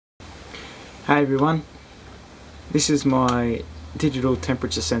Hey everyone, this is my digital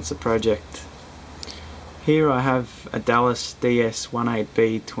temperature sensor project. Here I have a Dallas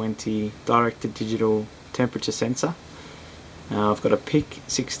DS18B20 direct-to-digital temperature sensor. I've got a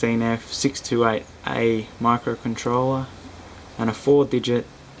PIC16F628A microcontroller and a 4-digit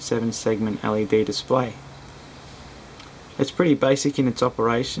 7-segment LED display. It's pretty basic in its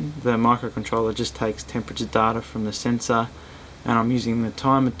operation. The microcontroller just takes temperature data from the sensor, and I'm using the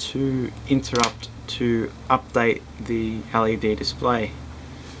timer to interrupt to update the LED display.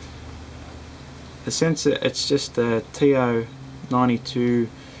 The sensor, it's just a TO92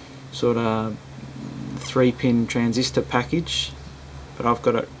 sort of 3-pin transistor package, but I've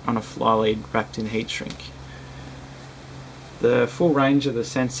got it on a fly lead wrapped in heat shrink. The full range of the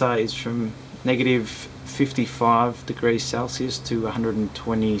sensor is from -55 degrees Celsius to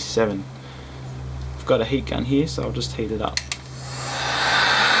 127. I've got a heat gun here, so I'll just heat it up.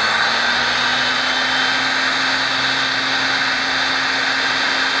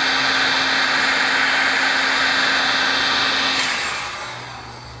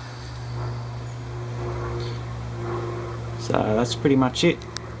 So that's pretty much it.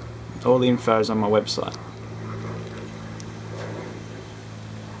 All the info is on my website.